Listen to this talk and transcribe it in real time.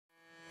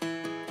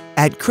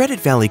At Credit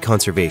Valley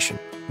Conservation,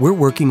 we're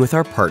working with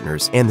our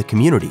partners and the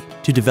community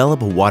to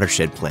develop a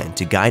watershed plan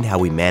to guide how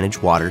we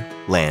manage water,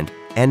 land,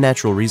 and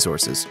natural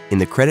resources in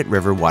the Credit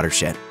River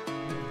Watershed.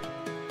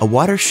 A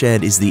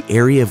watershed is the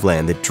area of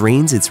land that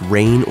drains its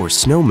rain or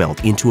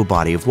snowmelt into a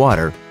body of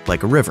water,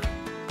 like a river.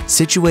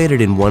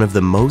 Situated in one of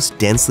the most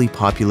densely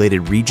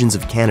populated regions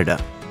of Canada,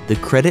 the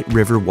Credit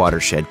River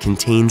Watershed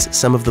contains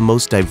some of the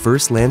most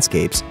diverse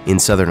landscapes in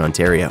southern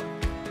Ontario.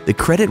 The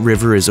Credit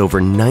River is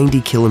over 90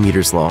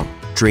 kilometers long,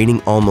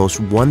 draining almost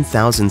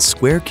 1,000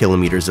 square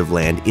kilometers of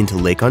land into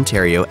Lake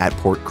Ontario at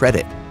Port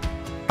Credit.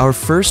 Our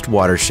first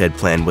watershed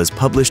plan was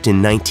published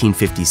in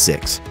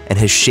 1956 and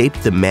has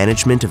shaped the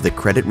management of the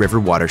Credit River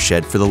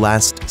Watershed for the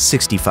last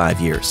 65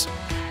 years.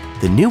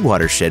 The new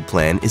watershed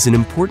plan is an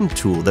important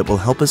tool that will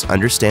help us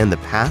understand the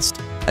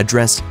past,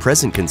 address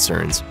present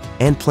concerns,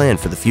 and plan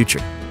for the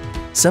future.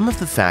 Some of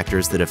the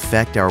factors that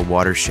affect our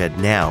watershed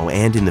now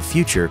and in the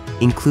future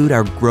include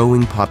our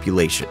growing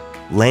population,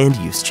 land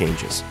use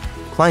changes,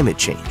 climate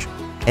change,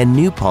 and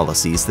new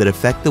policies that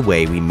affect the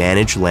way we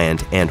manage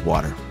land and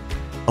water.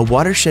 A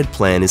watershed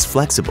plan is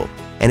flexible,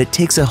 and it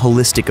takes a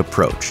holistic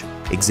approach,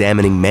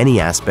 examining many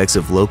aspects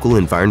of local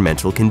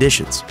environmental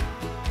conditions.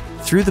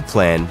 Through the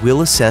plan,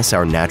 we'll assess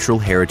our natural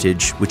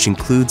heritage, which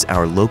includes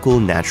our local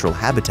natural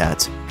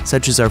habitats,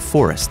 such as our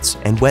forests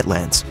and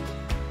wetlands.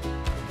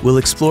 We'll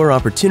explore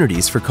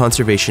opportunities for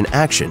conservation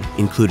action,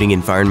 including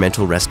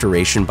environmental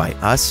restoration by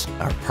us,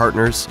 our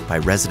partners, by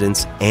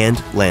residents,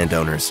 and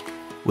landowners.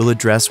 We'll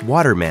address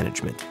water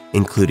management,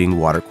 including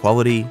water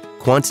quality,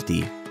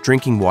 quantity,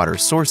 drinking water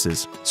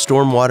sources,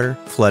 stormwater,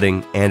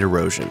 flooding, and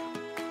erosion.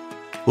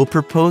 We'll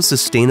propose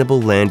sustainable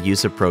land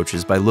use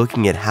approaches by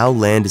looking at how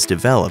land is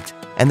developed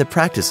and the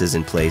practices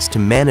in place to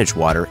manage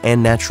water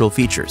and natural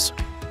features.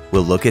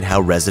 We'll look at how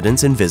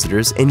residents and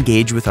visitors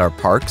engage with our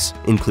parks,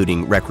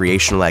 including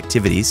recreational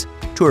activities,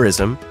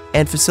 tourism,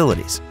 and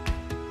facilities.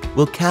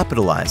 We'll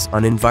capitalize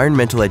on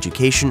environmental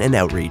education and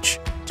outreach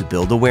to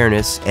build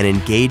awareness and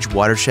engage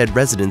watershed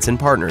residents and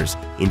partners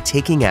in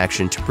taking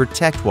action to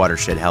protect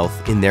watershed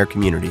health in their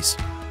communities.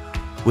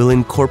 We'll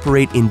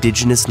incorporate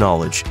Indigenous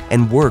knowledge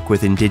and work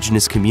with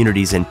Indigenous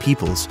communities and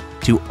peoples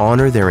to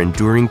honor their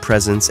enduring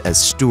presence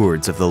as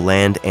stewards of the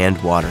land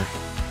and water.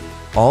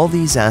 All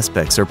these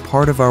aspects are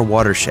part of our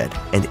watershed,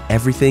 and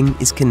everything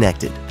is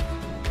connected.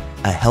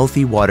 A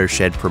healthy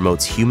watershed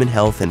promotes human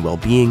health and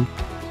well-being,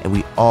 and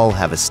we all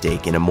have a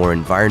stake in a more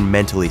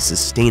environmentally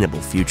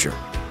sustainable future.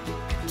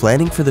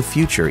 Planning for the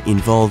future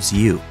involves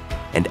you,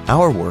 and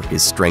our work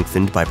is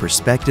strengthened by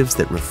perspectives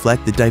that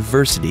reflect the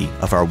diversity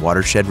of our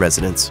watershed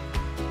residents.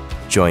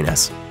 Join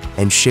us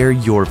and share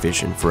your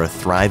vision for a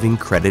thriving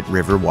Credit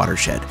River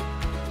watershed.